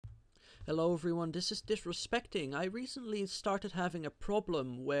Hello everyone, this is Disrespecting. I recently started having a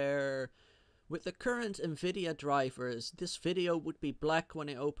problem where with the current Nvidia drivers, this video would be black when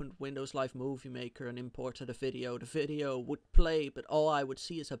I opened Windows Live Movie Maker and imported a video. The video would play, but all I would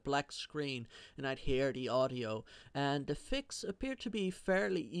see is a black screen and I'd hear the audio. And the fix appeared to be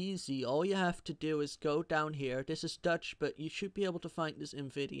fairly easy. All you have to do is go down here. This is Dutch, but you should be able to find this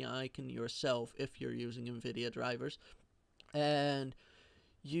Nvidia icon yourself if you're using Nvidia drivers. And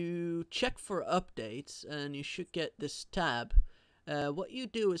you check for updates and you should get this tab. What you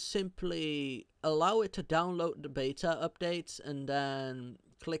do is simply allow it to download the beta updates and then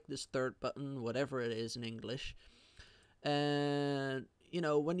click this third button, whatever it is in English. And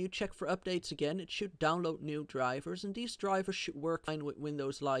when you check for updates again, it should download new drivers, and these drivers should work fine with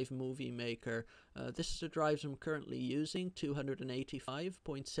Windows Live Movie Maker. This is the drives I'm currently using,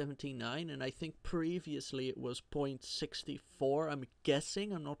 285.79, and I think previously it was 0.64. I'm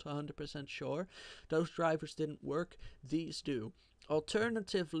guessing, I'm not 100% sure. Those drivers didn't work, these do.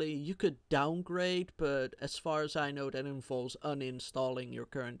 Alternatively, you could downgrade, but as far as I know, that involves uninstalling your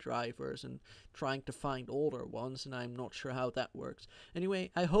current drivers and trying to find older ones, and I'm not sure how that works. Anyway,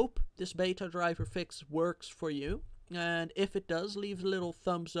 I hope this beta driver fix works for you, and if it does, leave a little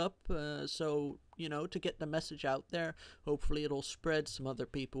thumbs up so, to get the message out there. Hopefully it'll spread, some other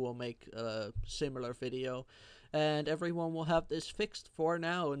people will make a similar video, and everyone will have this fixed for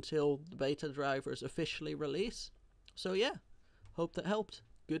now until the beta drivers officially release. So yeah. Hope that helped.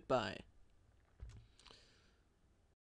 Goodbye.